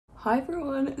Hi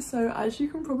everyone, so as you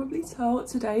can probably tell,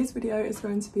 today's video is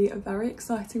going to be a very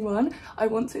exciting one. I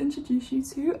want to introduce you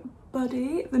to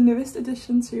Buddy, the newest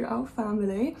addition to our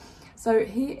family. So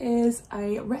he is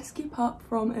a rescue pup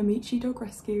from Amicii Dog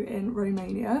Rescue in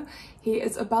Romania. He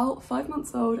is about 5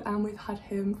 months old and we've had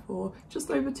him for just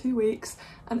over 2 weeks,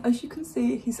 and as you can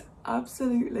see he's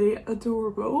absolutely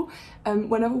adorable.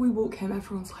 Whenever we walk him,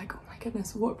 everyone's like, oh my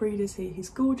goodness, what breed is he? He's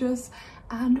gorgeous,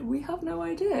 and we have no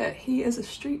idea. He is a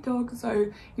street dog,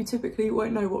 so you typically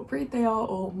won't know what breed they are,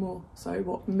 or more so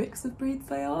what mix of breeds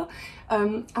they are.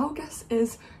 Our guess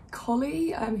is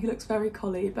collie. He looks very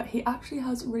collie, but he actually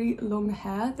has really long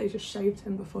hair. They just shaved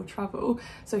him before travel,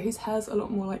 so his hair's a lot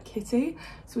more like kitty,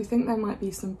 so we think there might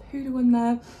be some poodle in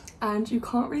there, and you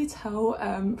can't really tell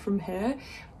from here,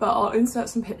 but I'll insert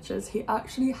some pictures. He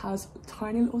actually has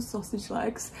tiny little sausage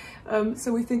legs,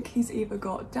 so we think he's either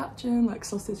got Dachshund, like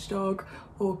sausage dog,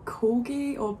 or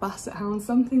corgi or basset hound,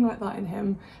 something like that in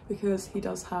him, because he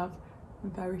does have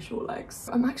very short legs.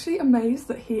 I'm actually amazed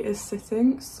that he is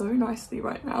sitting so nicely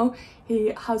right now.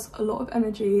 He has a lot of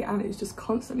energy and is just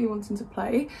constantly wanting to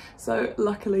play, so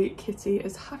luckily Kitty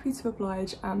is happy to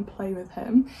oblige and play with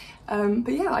him.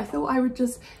 But yeah, I thought I would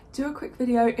just do a quick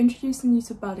video introducing you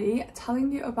to Buddy, telling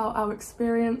you about our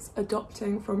experience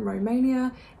adopting from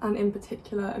Romania and in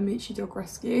particular Amicii Dog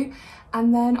Rescue,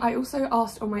 and then I also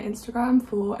asked on my Instagram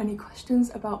for any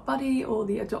questions about Buddy or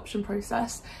the adoption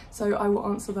process, so I will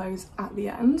answer those at the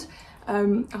end.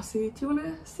 I'll see. Do you want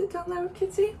to sit down there with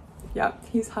Kitty? Yeah,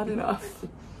 he's had enough.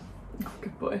 Oh,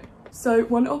 good boy. So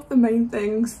one of the main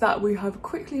things that we have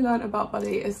quickly learned about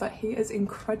Buddy is that he is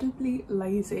incredibly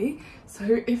lazy.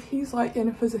 So if he's like in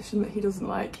a position that he doesn't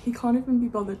like, he can't even be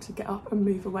bothered to get up and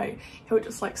move away. He'll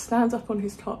just like stand up on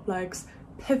his top legs,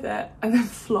 pivot and then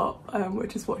flop,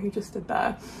 which is what he just did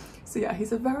there. So yeah,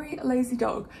 he's a very lazy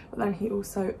dog, but then he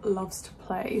also loves to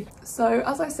play. So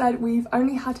as I said, we've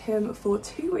only had him for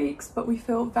 2 weeks, but we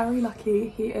feel very lucky.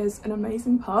 He is an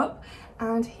amazing pup,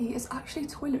 and he is actually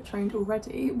toilet trained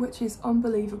already, which is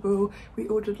unbelievable. We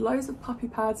ordered loads of puppy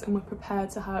pads and we're prepared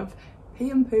to have pee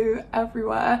and poo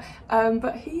everywhere,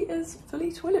 but he is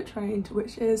fully toilet trained,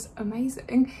 which is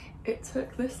amazing. It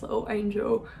took this little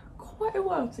angel quite a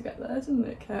while to get there, didn't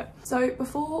it, Kit? So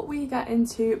before we get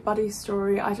into Buddy's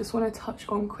story, I just want to touch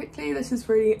on quickly, this is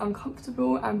really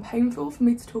uncomfortable and painful for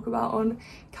me to talk about on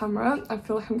camera. I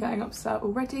feel like I'm getting upset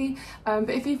already,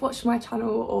 but if you've watched my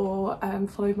channel or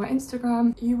followed my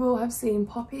Instagram, you will have seen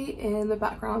Poppy in the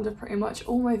background of pretty much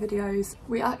all my videos.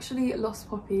 We actually lost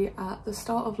Poppy at the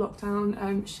start of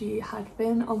lockdown. She had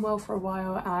been unwell for a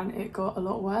while and it got a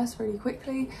lot worse really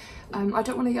quickly. I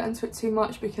don't want to get into it too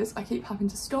much because I keep having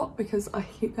to stop because I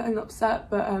keep getting upset,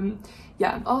 but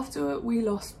yeah, after we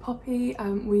lost Poppy,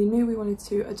 we knew we wanted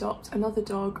to adopt another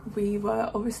dog. We were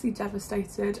obviously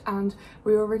devastated, and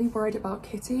we were really worried about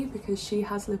Kitty because she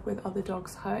has lived with other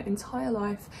dogs her entire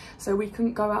life, so we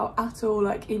couldn't go out at all,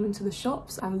 like even to the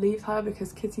shops, and leave her,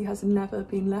 because Kitty has never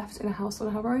been left in a house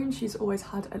on her own. She's always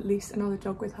had at least another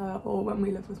dog with her, or when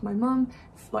we lived with my mum,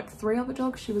 like 3 other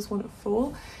dogs. She was one of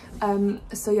 4.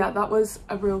 So yeah, that was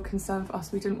a real concern for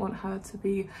us. We didn't want her to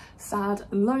be sad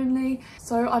and lonely.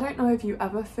 So I don't know if you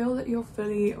ever feel that you're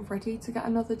fully ready to get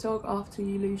another dog after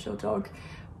you lose your dog,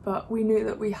 but we knew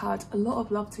that we had a lot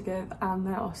of love to give and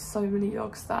there are so many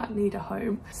dogs that need a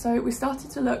home. So we started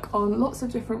to look on lots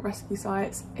of different rescue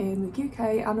sites in the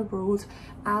UK and abroad,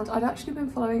 and I'd actually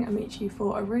been following Amicii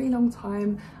for a really long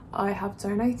time. I have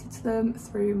donated to them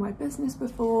through my business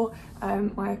before,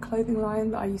 my clothing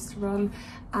line that I used to run,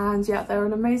 and yeah, they're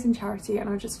an amazing charity, and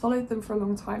I just followed them for a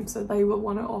long time, so they were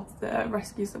one of the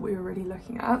rescues that we were really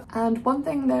looking at. And one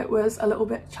thing that was a little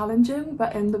bit challenging,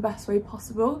 but in the best way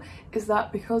possible, is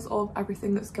that because of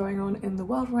everything that's going on in the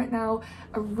world right now,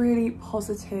 a really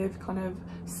positive kind of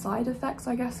side effects,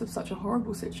 I guess, of such a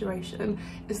horrible situation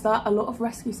is that a lot of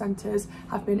rescue centres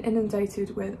have been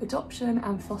inundated with adoption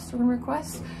and fostering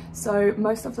requests. So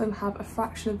most of them have a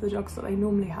fraction of the dogs that they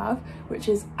normally have, which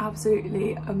is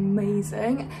absolutely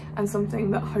amazing, and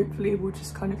something that hopefully will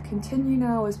just kind of continue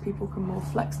now as people can more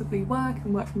flexibly work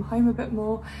and work from home a bit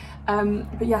more.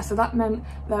 But yeah, so that meant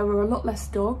there were a lot less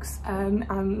dogs, and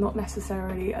not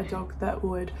necessarily a dog that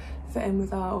would fit in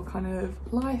with our kind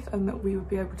of life and that we would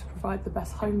be able to provide the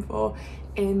best home for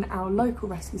in our local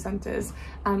rescue centres,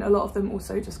 and a lot of them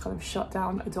also just kind of shut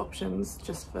down adoptions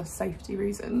just for safety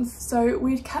reasons. So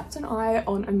we'd kept an eye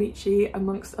on Amicii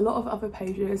amongst a lot of other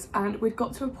pages, and we'd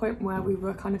got to a point where we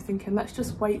were kind of thinking, let's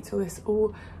just wait till this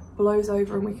all blows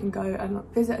over and we can go and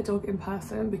visit a dog in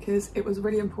person, because it was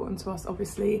really important to us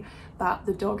obviously that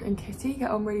the dog and Kitty get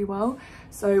on really well.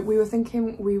 So we were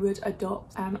thinking we would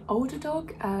adopt an older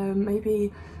dog,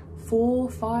 maybe 4,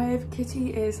 5.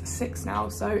 Kitty is 6 now,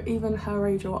 so even her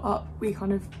age or up, we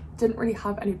kind of didn't really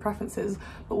have any preferences.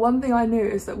 But one thing I knew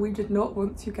is that we did not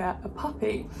want to get a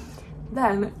puppy.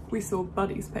 Then we saw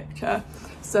Buddy's picture.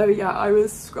 So yeah, I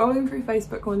was scrolling through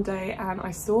Facebook one day and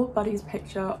I saw Buddy's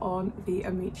picture on the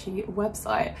Amicii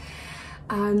website,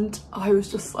 and I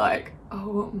was just like,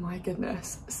 oh my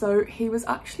goodness. So he was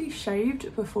actually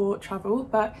shaved before travel,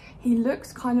 but he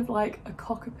looked kind of like a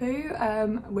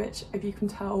cockapoo, which, if you can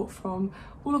tell from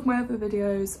all of my other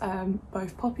videos,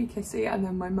 both Poppy, Kitty, and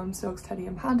then my mum's dogs Teddy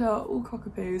and Panda are all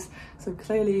cockapoos, so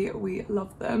clearly we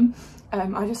love them.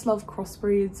 I just love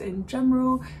crossbreeds in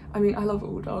general. I mean, I love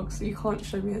all dogs, so you can't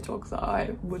show me a dog that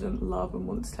I wouldn't love and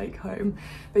want to take home.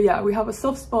 But yeah, we have a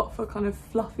soft spot for kind of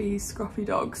fluffy, scruffy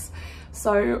dogs.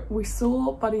 So we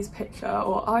saw Buddy's picture,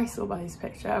 or I saw Buddy's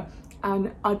picture,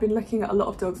 and I'd been looking at a lot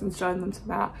of dogs and showing them to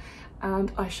Matt,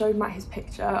 and I showed Matt his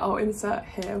picture. I'll insert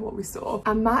here what we saw.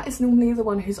 And Matt is normally the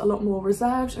one who's a lot more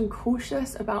reserved and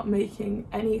cautious about making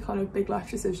any kind of big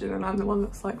life decision, and I'm the one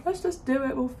that's like, let's just do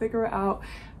it, we'll figure it out.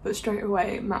 But straight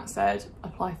away Matt said,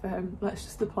 apply for him, let's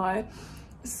just apply.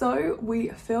 So we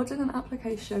filled in an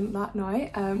application that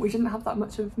night. We didn't have that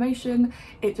much information.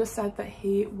 It just said that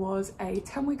he was a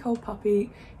 10-week-old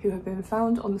puppy who had been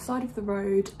found on the side of the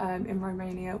road in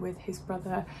Romania with his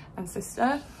brother and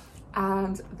sister,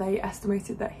 and they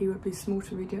estimated that he would be small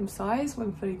to medium size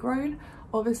when fully grown.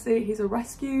 Obviously he's a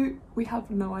rescue, we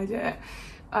have no idea.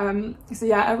 So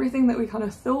yeah, everything that we kind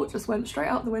of thought just went straight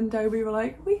out the window. We were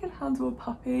like, we can handle a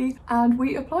puppy, and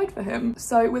we applied for him.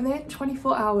 So within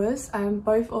 24 hours,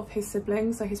 both of his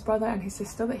siblings, so his brother and his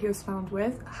sister that he was found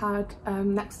with, had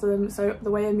next to them, so the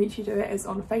way Amicii do it is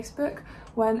on Facebook.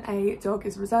 When a dog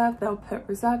is reserved, they'll put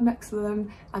reserved next to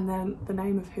them and then the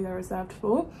name of who they're reserved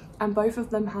for, and both of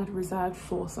them had reserved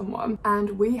for someone.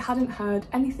 And we hadn't heard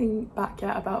anything back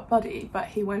yet about Buddy, but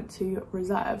he went to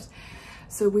reserved.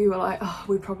 So we were like, oh,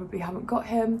 we probably haven't got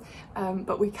him,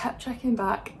 but we kept checking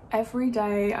back every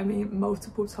day, I mean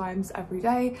multiple times every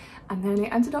day, and then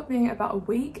it ended up being about a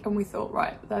week, and we thought,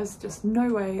 right, there's just no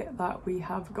way that we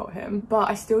have got him. But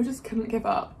I still just couldn't give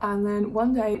up, and then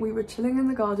one day we were chilling in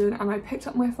the garden and I picked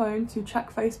up my phone to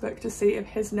check Facebook to see if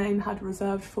his name had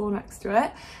reserved for next to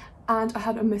it, and I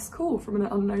had a missed call from an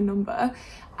unknown number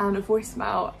and a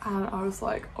voicemail, and I was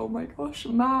like, oh my gosh,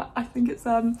 Matt, I think it's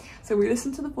them. So we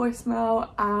listened to the voicemail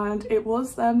and it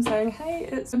was them saying, hey,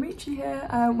 it's Amicii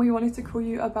here, we wanted to call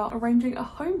you about arranging a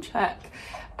home check.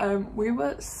 We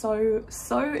were so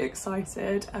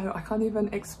excited. I can't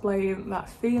even explain that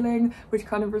feeling. We'd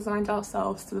kind of resigned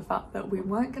ourselves to the fact that we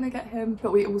weren't going to get him,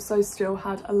 but we also still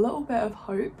had a little bit of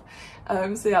hope.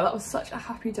 So yeah, that was such a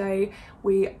happy day.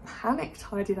 We panic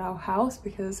tidied our house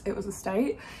because it was a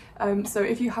state. So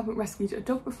if you haven't rescued a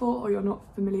dog before, or you're not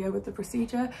familiar with the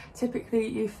procedure, typically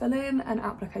you fill in an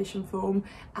application form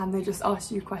and they just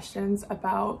ask you questions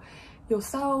about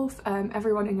yourself,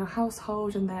 everyone in your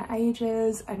household and their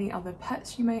ages, any other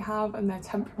pets you may have and their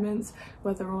temperaments,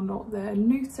 whether or not they're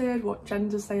neutered, what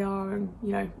genders they are, and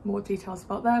you know, more details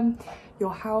about them,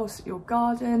 your house, your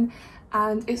garden.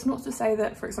 And it's not to say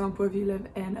that, for example, if you live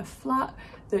in a flat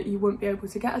that you wouldn't be able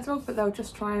to get a dog, but they'll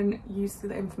just try and use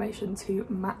the information to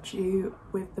match you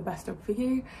with the best dog for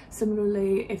you.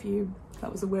 Similarly, if you,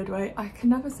 that was a weird way, I can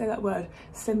never say that word,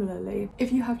 similarly,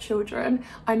 if you have children,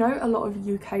 I know a lot of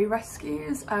UK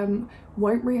rescues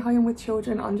won't rehome with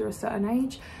children under a certain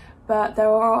age, but there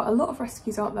are a lot of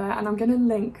rescues out there, and I'm going to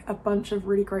link a bunch of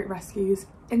really great rescues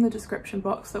in the description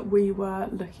box that we were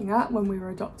looking at when we were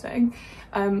adopting,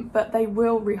 but they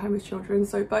will rehome with children.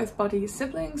 So both Buddy's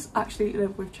siblings actually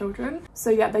live with children, so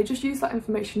yeah, they just use that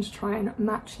information to try and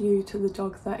match you to the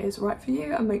dog that is right for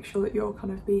you and make sure that you'll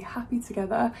kind of be happy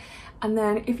together. And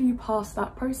then if you pass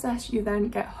that process, you then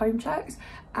get home checked,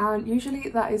 and usually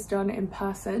that is done in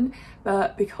person,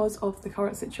 but because of the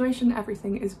current situation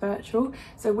everything is virtual,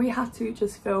 so we had to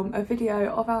just film a video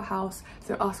of our house,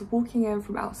 so us walking in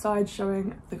from outside,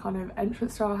 showing the kind of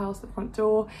entrance to our house, the front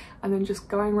door, and then just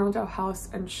going around our house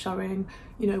and showing,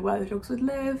 you know, where the dogs would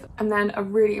live. And then a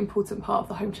really important part of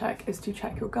the home check is to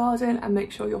check your garden and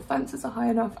make sure your fences are high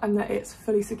enough and that it's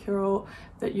fully secure,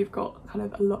 that you've got kind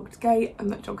of a locked gate and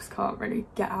that dogs can't really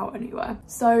get out anywhere.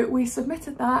 So we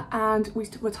submitted that, and we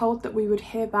were told that we would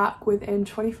hear back within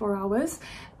 24 hours,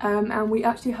 and we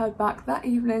actually heard back that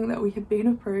evening that we had been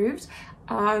approved,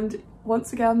 and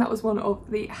once again that was one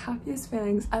of the happiest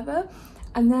feelings ever.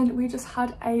 And then we just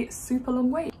had a super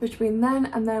long wait between then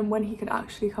and then when he could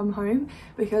actually come home,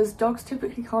 because dogs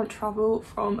typically can't travel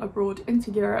from abroad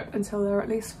into Europe until they're at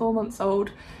least 4 months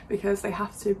old, because they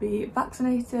have to be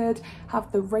vaccinated,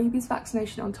 have the rabies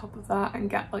vaccination on top of that, and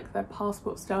get like their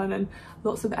passports done and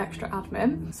lots of extra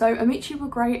admin. So Amicii were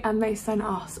great, and they sent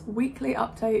us weekly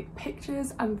update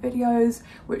pictures and videos,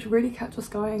 which really kept us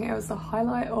going. It was the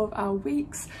highlight of our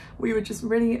weeks. We would just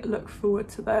really look forward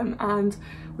to them, and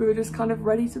we were just kind of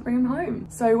ready to bring him home.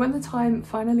 So when the time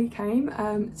finally came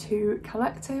to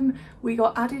collect him, we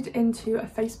got added into a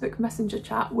Facebook Messenger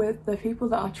chat with the people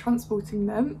that are transporting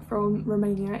them from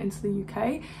Romania into the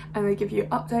UK, and they give you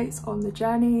updates on the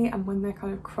journey and when they're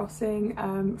kind of crossing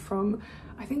from,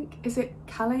 I think, is it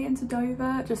Calais into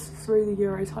Dover, just through the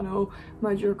Eurotunnel.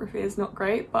 My geography is not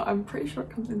great, but I'm pretty sure it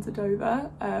comes into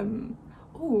Dover.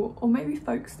 Or maybe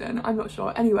Folkestone, I'm not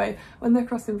sure. Anyway, when they're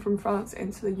crossing from France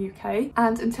into the UK,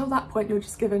 and until that point you're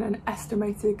just given an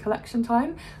estimated collection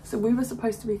time. So we were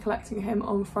supposed to be collecting him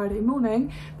on Friday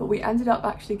morning, but we ended up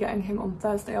actually getting him on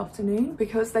Thursday afternoon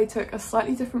because they took a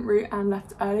slightly different route and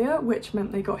left earlier, which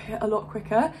meant they got here a lot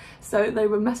quicker. So they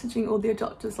were messaging all the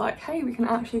adopters like, hey, we can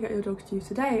actually get your dog to you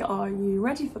today, are you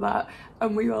ready for that?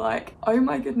 And we were like, oh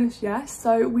my goodness, yes.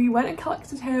 So we went and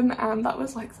collected him, and that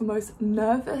was like the most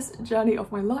nervous journey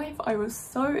of my life. I was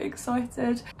so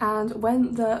excited, and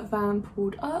when the van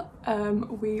pulled up,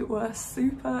 we were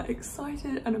super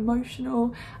excited and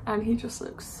emotional, and he just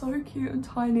looked so cute and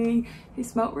tiny. He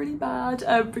smelled really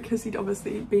bad because he'd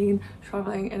obviously been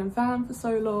traveling in a van for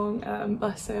so long,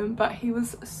 bless him, but he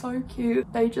was so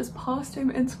cute. They just passed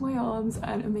him into my arms,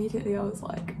 and immediately I was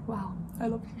like, wow, I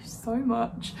love you so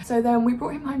much. So then we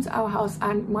brought him home to our house,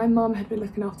 and my mum had been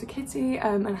looking after Kitty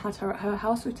and had her at her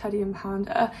house with Teddy and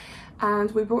Panda,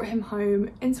 and we brought him home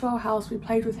into our house. We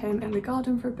played with him in the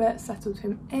garden for a bit, settled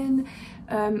him in.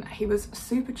 He was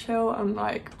super chill and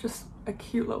like just a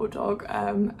cute little dog,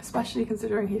 especially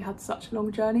considering he had such a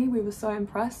long journey. We were so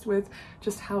impressed with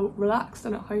just how relaxed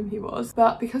and at home he was.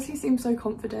 But because he seemed so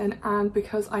confident, and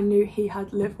because I knew he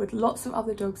had lived with lots of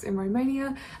other dogs in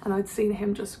Romania, and I'd seen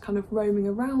him just kind of roaming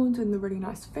around in the really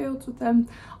nice fields with them,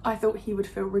 I thought he would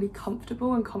feel really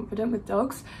comfortable and confident with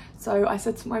dogs. So I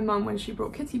said to my mum when she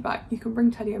brought Kitty back, you can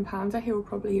bring Teddy and Panda, he will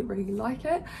probably really like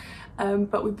it.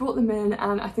 But we brought them in,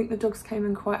 and I think the dogs came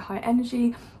in quite high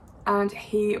energy, and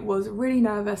he was really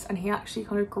nervous, and he actually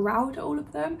kind of growled at all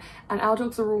of them, and our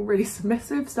dogs are all really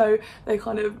submissive, so they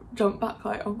kind of jumped back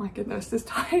like, oh my goodness, this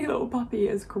tiny little puppy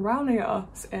is growling at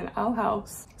us in our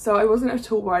house. So I wasn't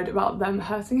at all worried about them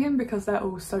hurting him because they're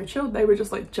all so chilled. They were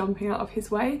just like jumping out of his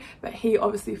way, but he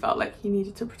obviously felt like he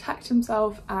needed to protect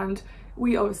himself, and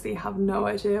we obviously have no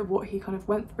idea what he kind of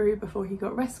went through before he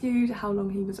got rescued, how long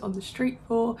he was on the street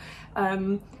for,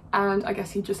 and I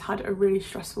guess he just had a really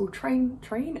stressful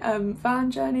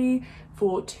van journey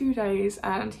for 2 days,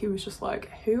 and he was just like,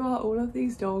 who are all of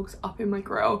these dogs up in my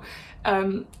grill?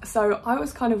 So I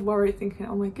was kind of worried, thinking,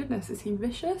 oh my goodness, is he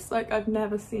vicious? Like, I've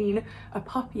never seen a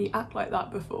puppy act like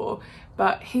that before.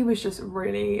 But he was just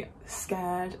really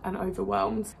scared and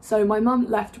overwhelmed. So my mum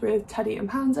left with Teddy and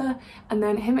Panda, and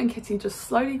then him and Kitty just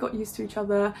slowly got used to each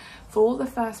other. For the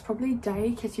first probably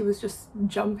day, Kitty was just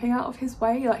jumping out of his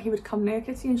way. Like, he would come near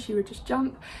Kitty and she would just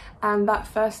jump, and that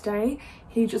first day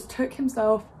he just took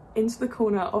himself into the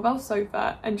corner of our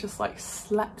sofa and just like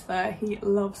slept there. He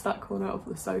loves that corner of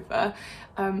the sofa,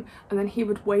 and then he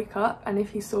would wake up, and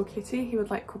if he saw Kitty he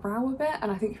would like growl a bit,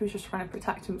 and I think he was just trying to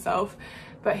protect himself.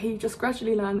 But he just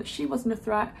gradually learned that she wasn't a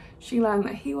threat, she learned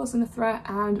that he wasn't a threat,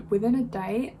 and within a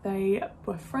day they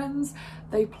were friends.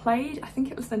 They played, I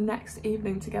think it was the next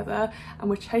evening, together, and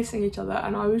were chasing each other,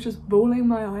 and I was just bawling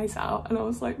my eyes out, and I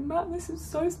was like, Matt, this is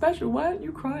so special, why aren't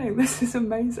you crying? This is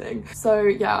amazing. So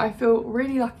yeah, I feel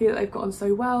really lucky that they've gotten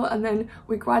so well. And then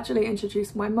we gradually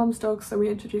introduced my mum's dogs. So we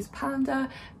introduced Panda,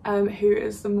 who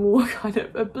is the more kind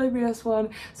of oblivious one.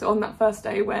 So on that first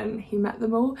day when he met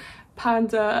them all,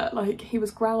 Panda, like, he was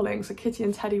growling, so Kitty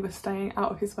and Teddy were staying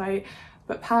out of his way,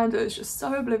 but Panda is just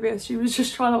so oblivious. She was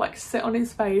just trying to like sit on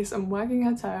his face and wagging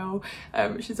her tail.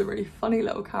 She's a really funny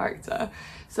little character.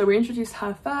 So we introduced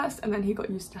her first, and then he got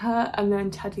used to her, and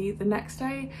then Teddy the next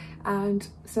day, and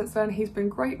since then he's been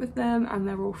great with them, and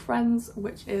they're all friends,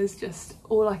 which is just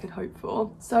all I could hope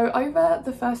for. So over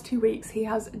the first 2 weeks he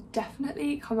has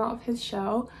definitely come out of his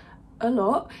shell a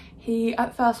lot. He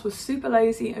at first was super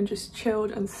lazy and just chilled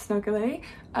and snuggly,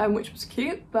 which was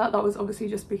cute, but that was obviously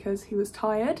just because he was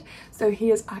tired. So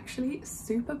he is actually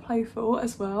super playful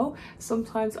as well,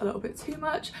 sometimes a little bit too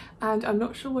much, and I'm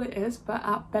not sure what it is, but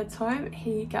at bedtime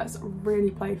he gets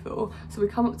really playful. So we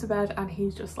come up to bed and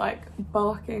he's just like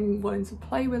barking, wanting to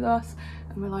play with us,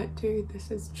 and we're like, dude,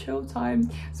 this is chill time.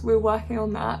 So we're working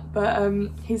on that, but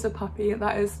he's a puppy,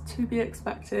 that is to be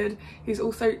expected. He's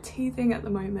also teething at the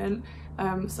moment,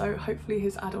 so hopefully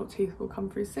his adult teeth will come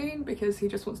through soon, because he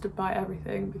just wants to bite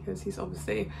everything because he's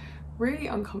obviously really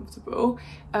uncomfortable.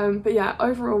 But yeah,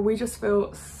 overall we just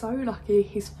feel so lucky.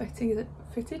 He's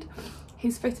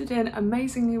fitted in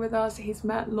amazingly with us. He's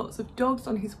met lots of dogs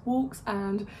on his walks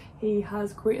and he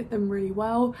has greeted them really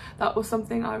well. That was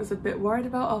something I was a bit worried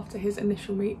about after his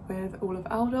initial meet with all of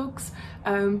our dogs,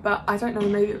 but I don't know,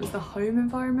 maybe it was the home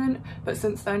environment, but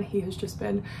since then he has just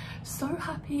been so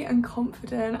happy and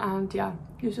confident, and yeah,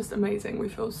 he's just amazing. We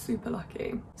feel super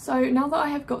lucky. So now that I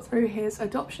have got through his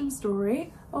adoption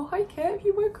story, oh hi Kip,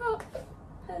 you woke up.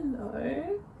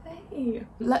 Hello. Hey.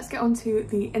 Let's get on to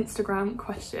the Instagram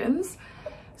questions.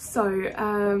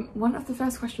 So one of the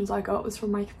first questions I got was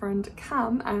from my friend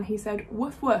Cam, and he said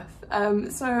woof woof.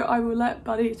 So I will let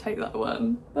Buddy take that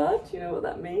one. Bud, do you know what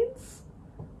that means?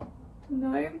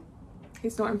 No?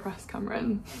 He's not impressed,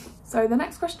 Cameron. So the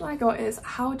next question I got is,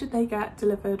 how did they get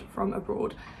delivered from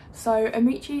abroad? So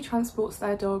Amicii transports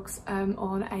their dogs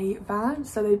on a van,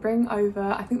 so they bring over,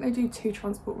 I think they do 2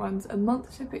 transport runs a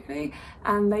month typically,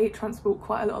 and they transport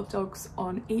quite a lot of dogs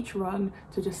on each run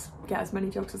to just get as many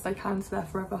dogs as they can to their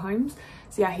forever homes.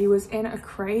 So yeah, he was in a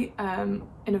crate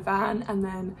in a van, and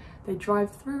then they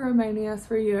drive through Romania,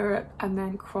 through Europe, and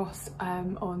then cross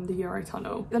on the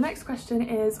Eurotunnel. The next question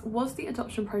is, was the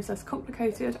adoption process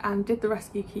complicated and did the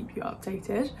rescue keep you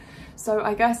updated? So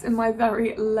I guess in my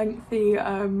very lengthy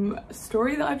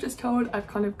story that I've just told, I've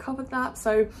kind of covered that.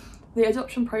 So the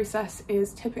adoption process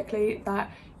is typically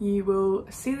that you will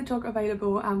see the dog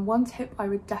available, and one tip I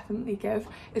would definitely give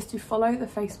is to follow the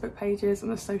Facebook pages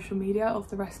and the social media of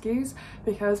the rescues,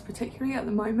 because particularly at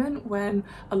the moment when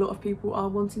a lot of people are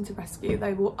wanting to rescue,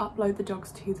 they will upload the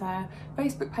dogs to their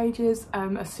Facebook pages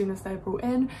as soon as they're brought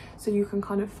in, so you can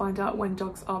kind of find out when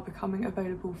dogs are becoming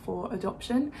available for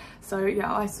adoption. So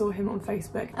yeah, I saw him on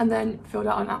Facebook and then filled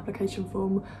out an application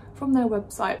form from their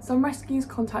website. Some rescues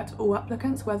contact all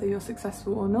applicants whether you're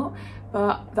successful or not,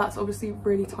 but that's obviously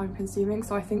really time consuming,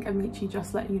 so I think Amicii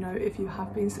just let you know if you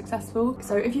have been successful.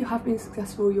 So if you have been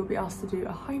successful, you'll be asked to do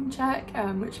a home check,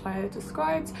 which I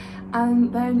described,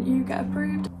 and then you get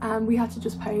approved. And we had to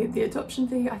just pay the adoption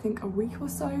fee, I think a week or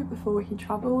so before he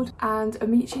travelled. And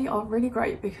Amicii are really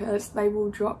great because they will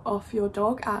drop off your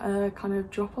dog at a kind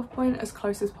of drop off point as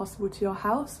close as possible to your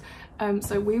house.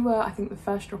 So we were, I think, the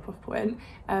first drop off point,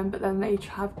 but then they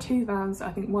have 2 vans.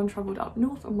 I think one travelled up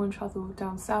north and one travelled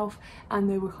down south, and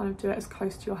they will kind of do it as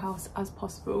close to your house as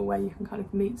possible where you can kind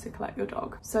of meet to collect your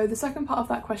dog. So the second part of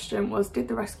that question was, did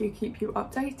the rescue keep you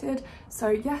updated? So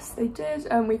yes, they did.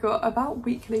 We got about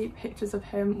weekly pictures of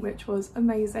him, which was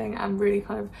amazing and really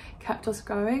kind of kept us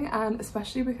going, and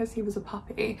especially because he was a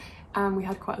puppy and we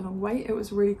had quite a long wait, it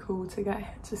was really cool to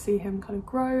get to see him kind of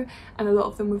grow, and a lot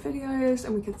of them were videos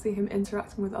and we could see him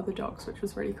interacting with other dogs, which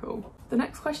was really cool. The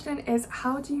next question is,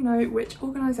 how do you know which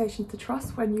organisation to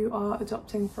trust when you are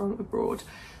adopting from abroad?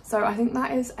 So I think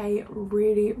that is a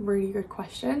really, really good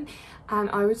question, and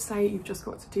I would say you've just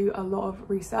got to do a lot of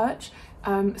research.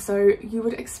 So you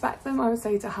would expect them, I would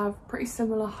say, to have pretty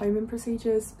similar homing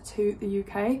procedures to the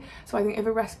UK. So I think if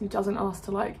a rescue doesn't ask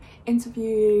to like interview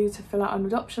you, to fill out an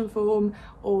adoption form,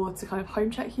 or to kind of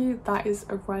home check you, that is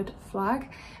a red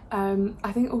flag.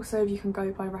 I think also if you can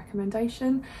go by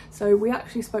recommendation. So we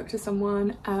actually spoke to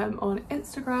someone on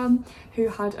Instagram who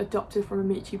had adopted from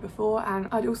Amicii before, and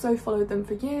I'd also followed them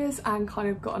for years and kind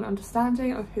of got an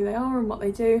understanding of who they are and what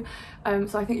they do.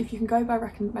 So I think if you can go by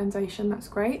recommendation, that's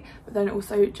great, but then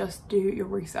also just do your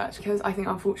research, because I think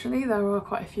unfortunately there are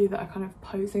quite a few that are kind of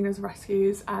posing as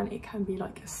rescues, and it can be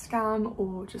like a scam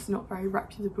or just not very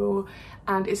reputable.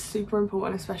 And it's super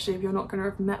important, especially if you're not going to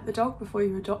have met the dog before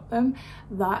you adopt them,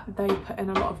 that they put in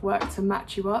a lot of work to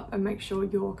match you up and make sure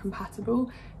you're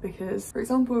compatible. Because for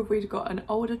example, if we'd got an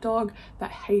older dog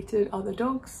that hated other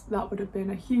dogs, that would have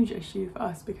been a huge issue for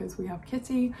us, because we have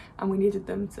Kitty and we needed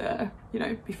them to, you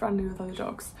know, be friendly with other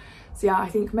dogs. So yeah, I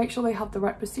think make sure they have the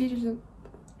right procedures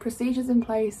in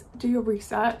place, do your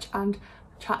research, and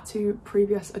chat to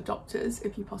previous adopters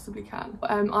if you possibly can.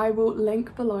 I will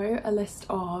link below a list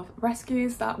of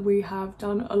rescues that we have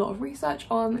done a lot of research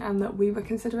on and that we were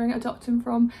considering adopting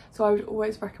from, so I would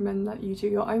always recommend that you do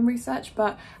your own research,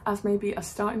 but as maybe a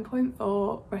starting point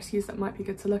for rescues that might be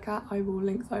good to look at, I will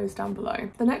link those down below.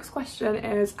 The next question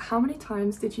is, how many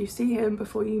times did you see him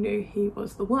before you knew he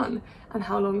was the one, and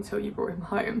how long till you brought him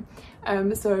home?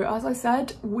 So as I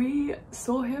said, we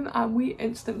saw him and we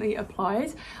instantly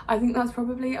applied. I think that's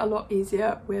probably a lot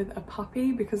easier with a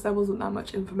puppy because there wasn't that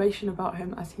much information about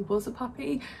him as he was a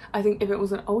puppy. I think if it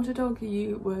was an older dog,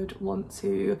 you would want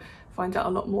to find out a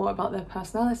lot more about their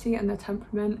personality and their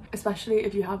temperament, especially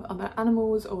if you have other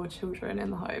animals or children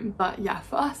in the home. But yeah,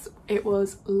 for us it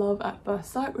was love at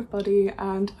first sight with Buddy,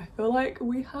 and I feel like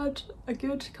we had a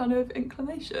good kind of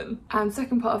inclination. And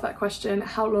second part of that question,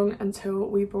 how long until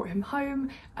we brought him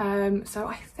home? So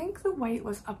I think the wait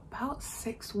was about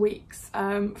 6 weeks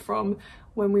from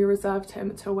when we reserved him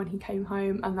until when he came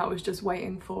home, and that was just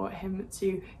waiting for him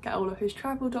to get all of his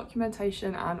travel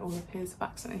documentation and all of his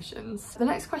vaccinations. The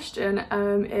next question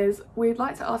is, we'd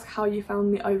like to ask how you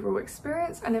found the overall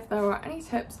experience and if there are any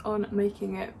tips on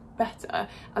making it better,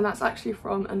 and that's actually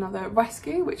from another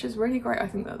rescue, which is really great. I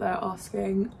think that they're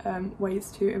asking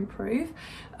ways to improve.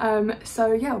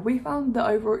 So yeah, we found the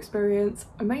overall experience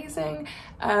amazing.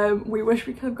 We wish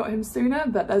we could have got him sooner,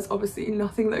 but there's obviously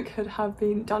nothing that could have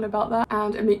been done about that,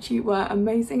 and Amicii were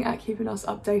amazing at keeping us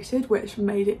updated, which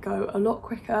made it go a lot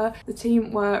quicker. The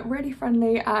team were really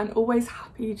friendly and always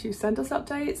happy to send us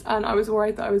updates, and I was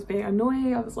worried that I was being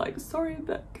annoying. I was like, sorry,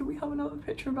 but can we have another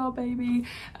picture of our baby?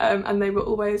 And they were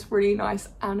always really nice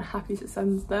and happy to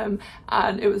send them,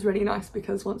 and it was really nice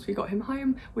because once we got him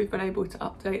home, we've been able to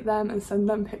update them and send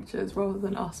them pictures rather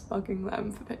than us bugging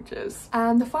them for pictures.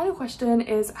 And the final question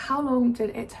is, how long did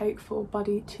it take for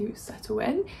Buddy to settle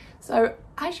in? So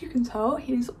as you can tell,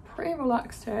 he's pretty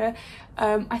relaxed here.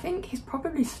 I think he's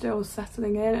probably still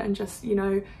settling in and just, you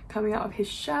know, coming out of his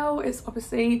shell. It's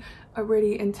obviously a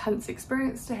really intense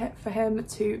experience for him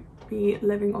to be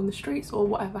living on the streets, or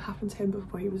whatever happened to him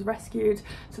before he was rescued,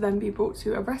 to then be brought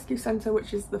to a rescue centre,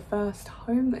 which is the first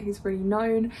home that he's really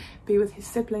known, be with his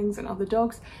siblings and other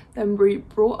dogs, then be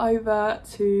brought over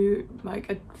to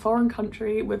like a foreign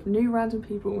country with new random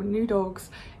people and new dogs.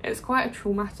 It's quite a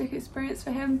traumatic experience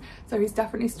for him, so he's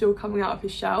definitely still coming out of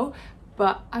his shell,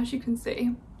 but as you can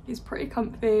see, he's pretty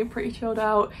comfy, pretty chilled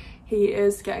out. He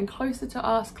is getting closer to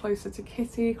us, closer to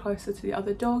Kitty, closer to the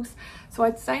other dogs. So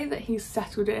I'd say that he's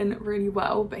settled in really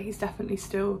well, but he's definitely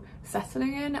still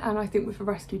settling in. And I think with a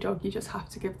rescue dog, you just have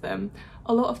to give them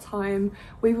a lot of time.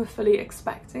 We were fully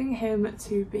expecting him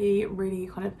to be really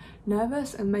kind of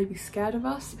nervous and maybe scared of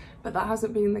us, but that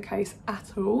hasn't been the case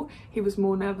at all. He was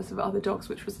more nervous of other dogs,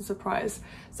 which was a surprise.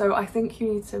 So I think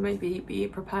you need to maybe be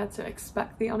prepared to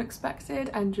expect the unexpected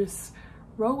and just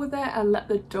roll with it and let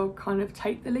the dog kind of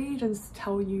take the lead and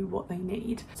tell you what they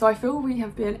need. So I feel we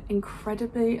have been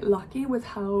incredibly lucky with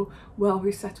how well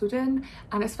we settled in,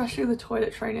 and especially the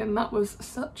toilet training. That was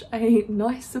such a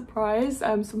nice surprise,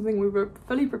 something we were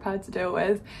fully prepared to deal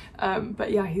with,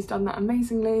 but yeah, he's done that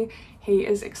amazingly. He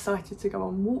is excited to go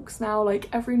on walks now. Like,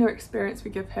 every new experience we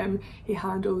give him, he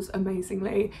handles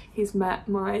amazingly. He's met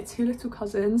my 2 little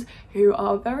cousins who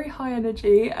are very high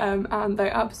energy, and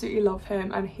they absolutely love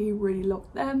him, and he really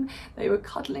loved them. They were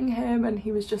cuddling him and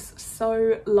he was just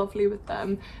so lovely with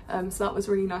them, so that was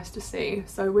really nice to see.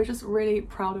 So we're just really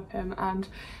proud of him, and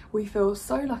we feel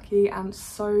so lucky and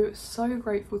so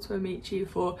grateful to Amicii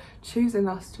for choosing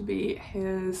us to be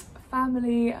his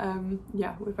family.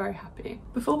 Yeah, we're very happy.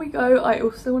 Before we go, I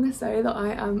also want to say that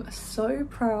I am so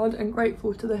proud and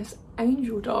grateful to this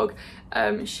angel dog.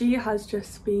 She has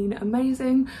just been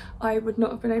amazing. I would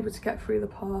not have been able to get through the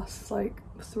past like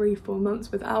 3-4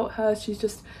 months without her. She's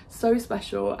just so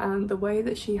special, and the way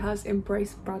that she has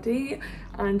embraced Buddy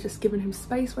and just given him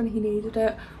space when he needed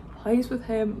it, plays with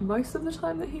him most of the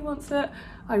time that he wants it.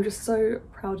 I'm just so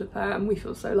proud of her, and we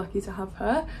feel so lucky to have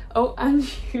her. Oh,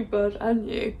 and you, bud, and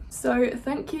you. So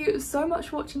thank you so much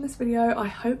for watching this video. I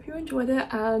hope you enjoyed it,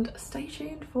 and stay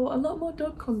tuned for a lot more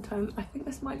dog content. I think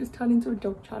this might just turn into a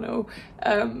dog channel,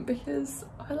 because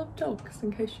I love dogs,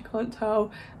 in case you can't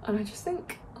tell, and I just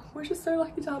think we're just so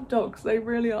lucky to have dogs. They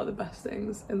really are the best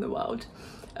things in the world.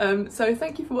 So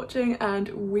thank you for watching, and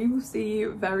we will see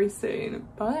you very soon.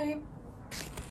 Bye.